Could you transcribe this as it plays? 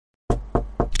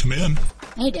come in.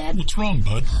 Hey, Dad. What's wrong,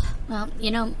 bud? Well,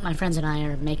 my friends and I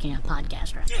are making a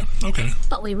podcast, right? Yeah, okay.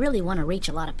 But we really want to reach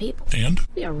a lot of people. And?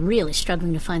 We are really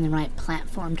struggling to find the right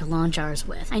platform to launch ours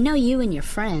with. I know you and your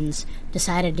friends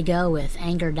decided to go with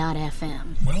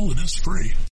Anchor.fm. Well, it is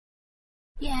free.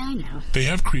 Yeah, I know. They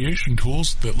have creation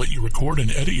tools that let you record and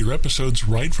edit your episodes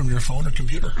right from your phone or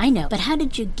computer. I know, but how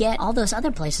did you get all those other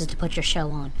places to put your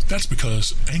show on? That's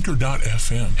because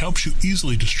Anchor.fm helps you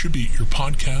easily distribute your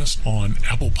podcast on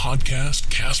Apple Podcast,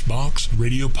 CastBox,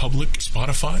 Radio Public,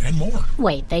 Spotify, and more.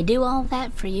 Wait, they do all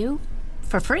that for you?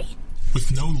 For free?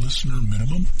 With no listener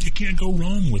minimum, you can't go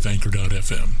wrong with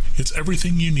Anchor.fm. It's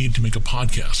everything you need to make a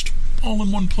podcast, all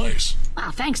in one place. Wow,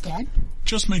 thanks, Dad.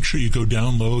 Just make sure you go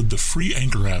download the free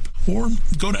Anchor app or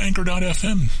go to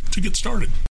Anchor.fm to get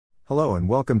started. Hello and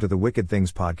welcome to the Wicked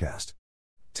Things podcast.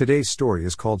 Today's story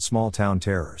is called Small Town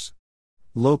Terrors.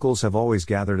 Locals have always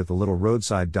gathered at the little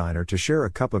roadside diner to share a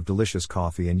cup of delicious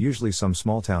coffee and usually some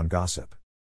small town gossip.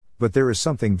 But there is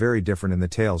something very different in the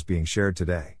tales being shared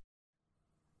today.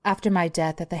 After my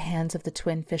death at the hands of the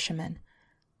twin fishermen,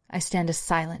 I stand a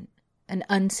silent, an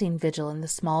unseen vigil in the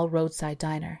small roadside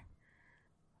diner.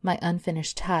 My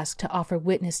unfinished task to offer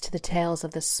witness to the tales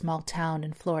of this small town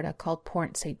in Florida called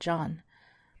Port St. John.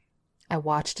 I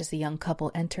watched as the young couple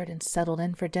entered and settled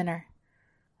in for dinner.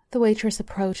 The waitress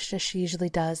approached as she usually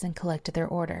does and collected their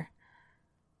order.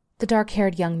 The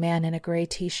dark-haired young man in a gray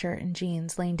t-shirt and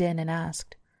jeans leaned in and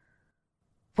asked,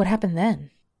 "What happened then?"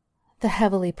 The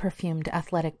heavily perfumed,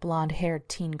 athletic, blonde-haired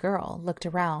teen girl looked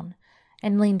around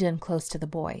and leaned in close to the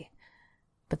boy,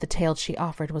 but the tale she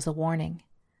offered was a warning.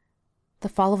 The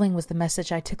following was the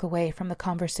message I took away from the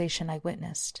conversation I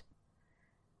witnessed.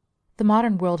 The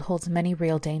modern world holds many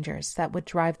real dangers that would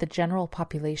drive the general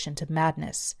population to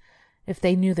madness if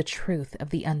they knew the truth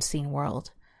of the unseen world.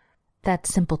 That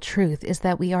simple truth is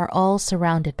that we are all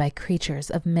surrounded by creatures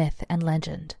of myth and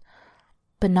legend,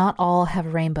 but not all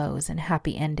have rainbows and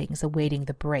happy endings awaiting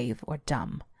the brave or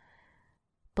dumb.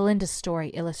 Belinda's story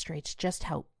illustrates just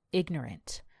how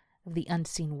ignorant of the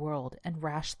unseen world and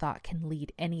rash thought can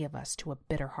lead any of us to a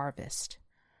bitter harvest.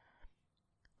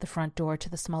 The front door to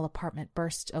the small apartment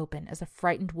bursts open as a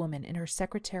frightened woman in her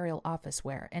secretarial office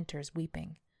wear enters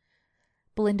weeping.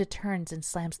 Belinda turns and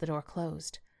slams the door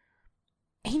closed.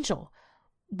 "Angel,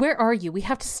 where are you? We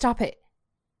have to stop it."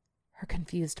 Her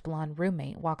confused blonde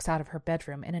roommate walks out of her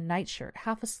bedroom in a nightshirt,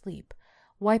 half asleep,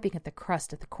 wiping at the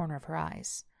crust at the corner of her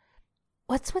eyes.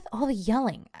 "What's with all the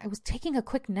yelling? I was taking a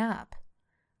quick nap."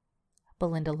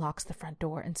 Belinda locks the front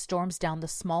door and storms down the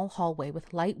small hallway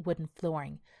with light wooden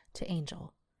flooring to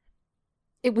Angel.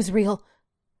 "It was real.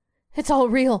 It's all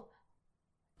real."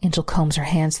 Angel combs her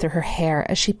hands through her hair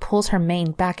as she pulls her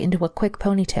mane back into a quick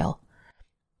ponytail.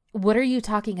 "What are you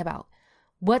talking about?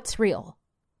 What's real?"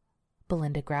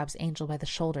 Belinda grabs Angel by the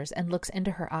shoulders and looks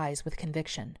into her eyes with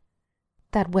conviction.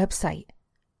 "That website."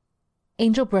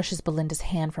 Angel brushes Belinda's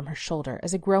hand from her shoulder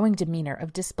as a growing demeanor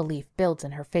of disbelief builds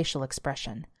in her facial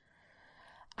expression.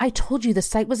 "I told you the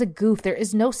site was a goof. There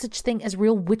is no such thing as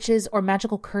real witches or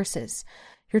magical curses.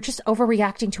 You're just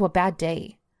overreacting to a bad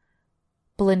day."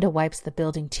 Belinda wipes the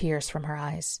building tears from her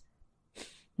eyes.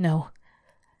 "No,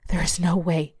 there is no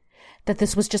way that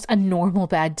this was just a normal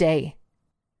bad day.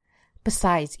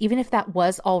 Besides, even if that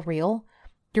was all real,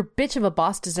 your bitch of a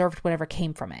boss deserved whatever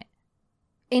came from it."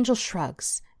 Angel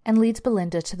shrugs and leads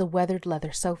Belinda to the weathered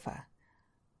leather sofa.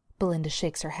 Belinda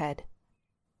shakes her head.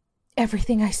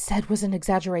 "Everything I said was an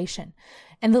exaggeration,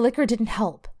 and the liquor didn't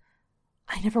help.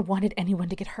 I never wanted anyone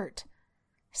to get hurt."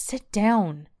 "Sit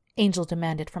down," Angel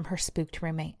demanded from her spooked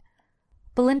roommate.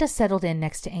 Belinda settled in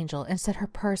next to Angel and set her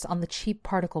purse on the cheap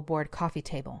particle board coffee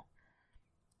table.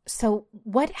 "So,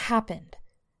 what happened?"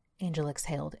 Angel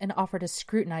exhaled and offered a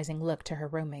scrutinizing look to her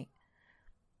roommate.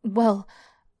 "Well,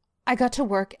 I got to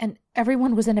work and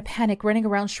everyone was in a panic running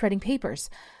around shredding papers.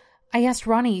 I asked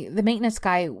Ronnie, the maintenance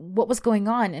guy, what was going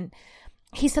on, and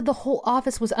he said the whole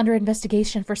office was under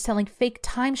investigation for selling fake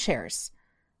timeshares."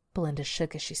 Belinda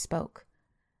shook as she spoke.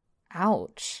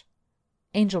 "Ouch."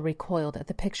 Angel recoiled at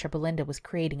the picture Belinda was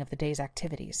creating of the day's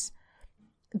activities.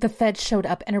 "The feds showed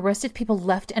up and arrested people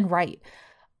left and right.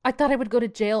 I thought I would go to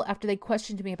jail after they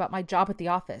questioned me about my job at the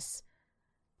office."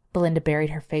 Belinda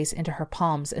buried her face into her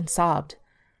palms and sobbed.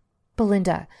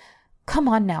 "Belinda, come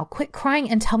on now, quit crying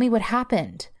and tell me what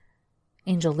happened."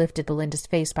 Angel lifted Belinda's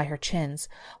face by her chins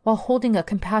while holding a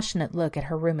compassionate look at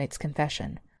her roommate's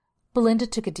confession. Belinda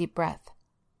took a deep breath.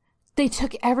 "They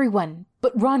took everyone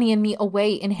but Ronnie and me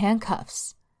away in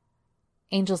handcuffs."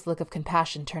 Angel's look of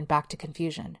compassion turned back to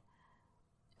confusion.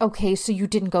 "Okay, so you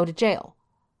didn't go to jail?"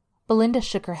 Belinda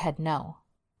shook her head no.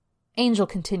 Angel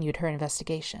continued her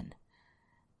investigation.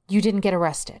 You didn't get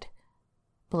arrested.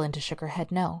 Belinda shook her head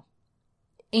no.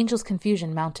 Angel's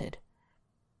confusion mounted.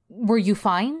 Were you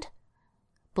fined?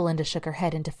 Belinda shook her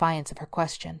head in defiance of her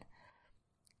question.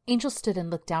 Angel stood and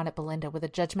looked down at Belinda with a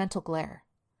judgmental glare.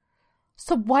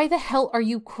 So why the hell are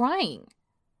you crying?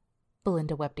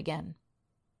 Belinda wept again.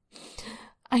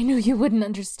 I knew you wouldn't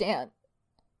understand.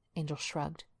 Angel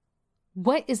shrugged.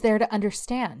 What is there to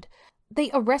understand? They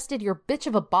arrested your bitch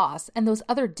of a boss and those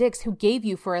other dicks who gave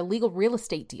you for illegal real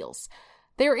estate deals.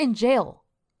 They're in jail.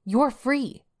 You're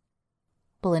free.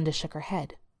 Belinda shook her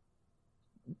head.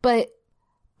 But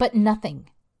nothing.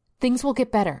 Things will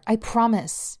get better, I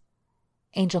promise.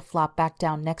 Angel flopped back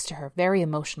down next to her very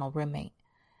emotional roommate.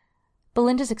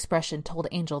 Belinda's expression told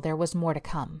Angel there was more to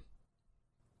come.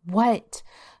 What?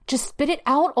 Just spit it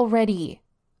out already,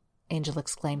 Angel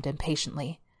exclaimed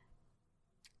impatiently.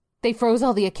 They froze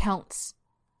all the accounts,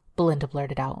 Belinda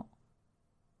blurted out.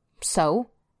 So?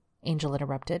 Angel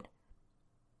interrupted.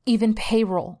 Even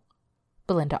payroll,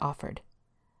 Belinda offered.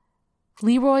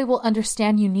 Leroy will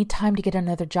understand you need time to get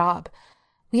another job.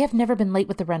 We have never been late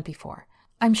with the rent before.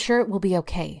 I'm sure it will be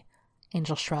okay,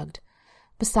 Angel shrugged.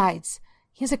 Besides,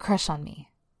 he has a crush on me.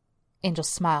 Angel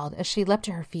smiled as she leapt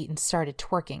to her feet and started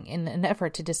twerking in an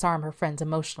effort to disarm her friend's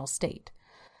emotional state.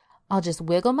 I'll just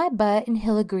wiggle my butt and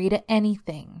he'll agree to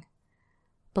anything.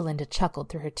 Belinda chuckled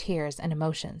through her tears and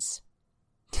emotions.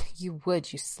 You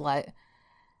would, you slut.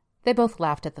 They both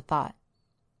laughed at the thought.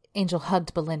 Angel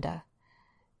hugged Belinda.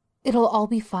 It'll all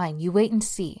be fine. You wait and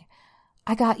see.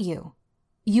 I got you.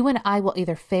 You and I will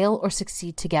either fail or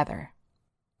succeed together.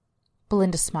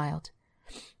 Belinda smiled.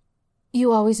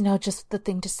 You always know just the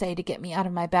thing to say to get me out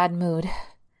of my bad mood.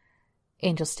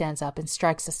 Angel stands up and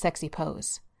strikes a sexy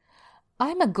pose.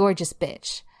 I'm a gorgeous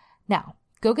bitch. Now,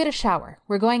 go get a shower.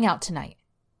 We're going out tonight.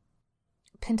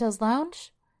 Pinto's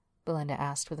Lounge? Belinda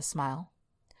asked with a smile.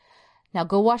 Now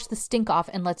go wash the stink off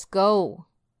and let's go.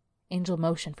 Angel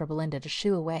motioned for Belinda to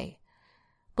shoo away.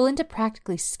 Belinda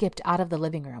practically skipped out of the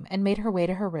living room and made her way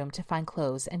to her room to find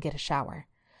clothes and get a shower.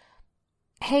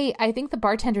 Hey, I think the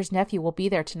bartender's nephew will be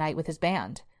there tonight with his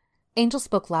band. Angel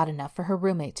spoke loud enough for her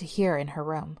roommate to hear in her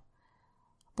room.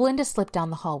 Belinda slipped down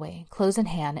the hallway, clothes in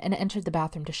hand, and entered the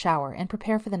bathroom to shower and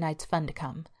prepare for the night's fun to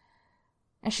come.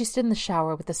 As she stood in the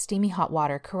shower with the steamy hot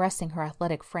water caressing her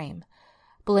athletic frame,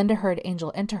 Belinda heard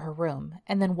Angel enter her room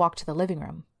and then walk to the living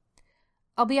room.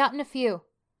 I'll be out in a few.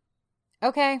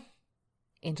 Okay.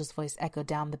 Angel's voice echoed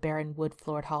down the barren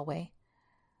wood-floored hallway.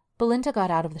 Belinda got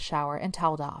out of the shower and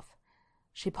toweled off.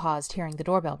 She paused, hearing the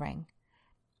doorbell ring.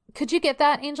 Could you get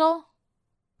that, Angel?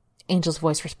 Angel's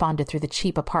voice responded through the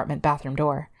cheap apartment bathroom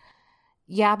door.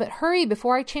 Yeah, but hurry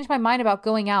before I change my mind about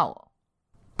going out,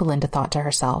 Belinda thought to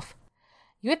herself.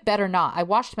 You had better not. I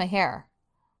washed my hair.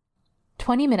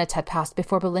 20 minutes had passed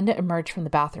before Belinda emerged from the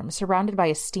bathroom, surrounded by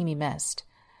a steamy mist.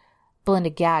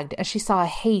 Belinda gagged as she saw a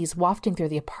haze wafting through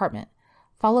the apartment,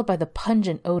 followed by the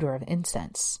pungent odor of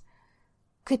incense.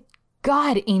 Good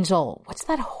God, Angel, what's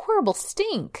that horrible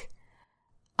stink?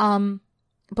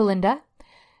 Belinda,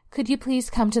 could you please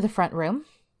come to the front room?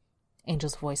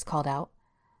 Angel's voice called out.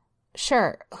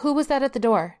 Sure. Who was that at the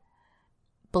door?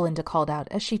 Belinda called out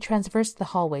as she traversed the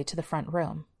hallway to the front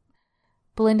room.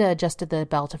 Belinda adjusted the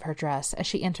belt of her dress as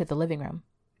she entered the living room.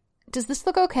 Does this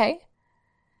look okay?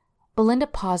 Belinda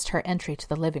paused her entry to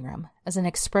the living room as an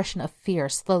expression of fear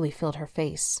slowly filled her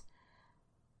face.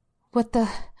 What the...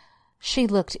 She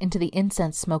looked into the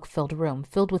incense smoke-filled room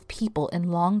filled with people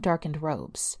in long darkened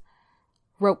robes.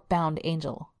 Rope-bound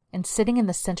Angel, and sitting in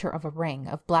the center of a ring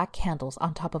of black candles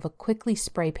on top of a quickly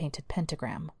spray-painted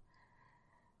pentagram.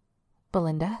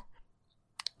 Belinda,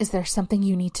 is there something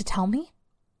you need to tell me?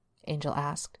 Angel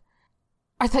asked.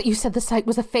 I thought you said the site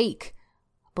was a fake,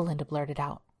 Belinda blurted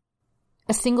out.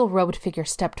 A single robed figure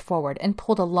stepped forward and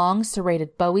pulled a long,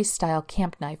 serrated Bowie-style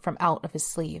camp knife from out of his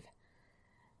sleeve.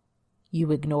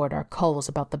 You ignored our calls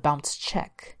about the bounced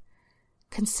check.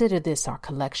 Consider this our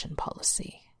collection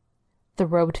policy. The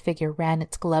robed figure ran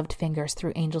its gloved fingers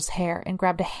through Angel's hair and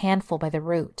grabbed a handful by the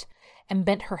root and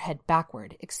bent her head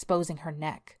backward, exposing her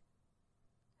neck.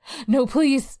 No,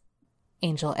 please!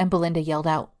 Angel and Belinda yelled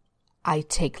out. I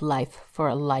take life for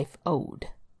a life owed.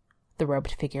 The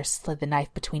robed figure slid the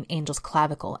knife between Angel's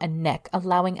clavicle and neck,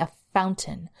 allowing a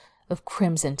fountain of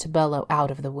crimson to bellow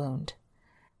out of the wound.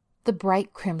 The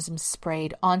bright crimson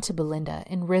sprayed onto Belinda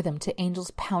in rhythm to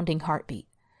Angel's pounding heartbeat.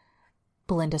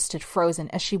 Belinda stood frozen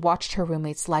as she watched her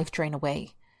roommate's life drain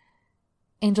away.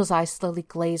 Angel's eyes slowly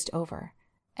glazed over,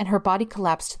 and her body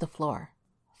collapsed to the floor,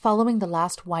 following the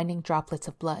last winding droplets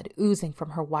of blood oozing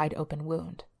from her wide-open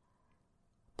wound.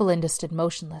 Belinda stood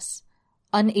motionless,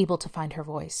 unable to find her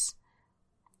voice.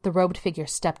 The robed figure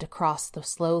stepped across the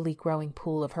slowly growing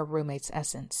pool of her roommate's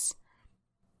essence.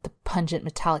 The pungent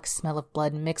metallic smell of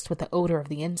blood mixed with the odor of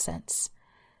the incense.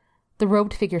 The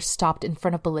robed figure stopped in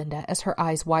front of Belinda as her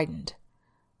eyes widened.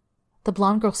 The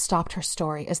blonde girl stopped her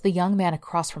story as the young man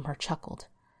across from her chuckled.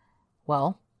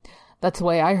 "Well, that's the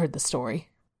way I heard the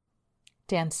story."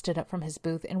 Dan stood up from his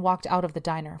booth and walked out of the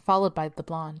diner, followed by the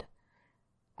blonde.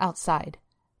 Outside,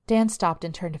 Dan stopped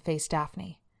and turned to face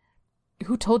Daphne.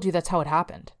 "Who told you that's how it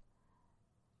happened?"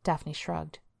 Daphne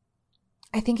shrugged.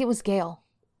 "I think it was Gale.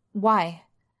 Why?"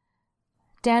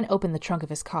 Dan opened the trunk of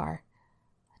his car.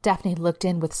 Daphne looked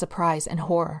in with surprise and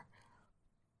horror.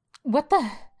 "What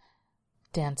the—"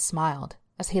 Dan smiled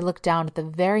as he looked down at the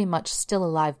very much still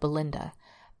alive Belinda,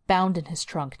 bound in his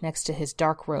trunk next to his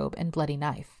dark robe and bloody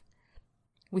knife.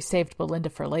 "We saved Belinda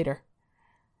for later."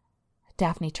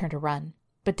 Daphne turned to run,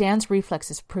 but Dan's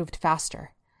reflexes proved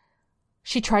faster.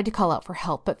 She tried to call out for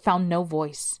help, but found no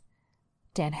voice.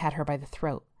 Dan had her by the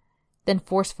throat, then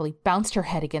forcefully bounced her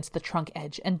head against the trunk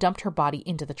edge and dumped her body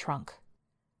into the trunk.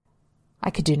 I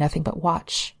could do nothing but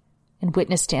watch and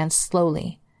witness Dan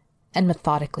slowly and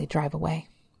methodically drive away.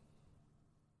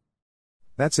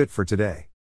 That's it for today.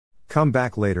 Come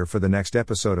back later for the next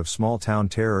episode of Small Town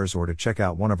Terrors or to check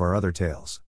out one of our other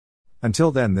tales.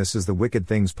 Until then, this is the Wicked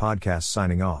Things Podcast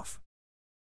signing off.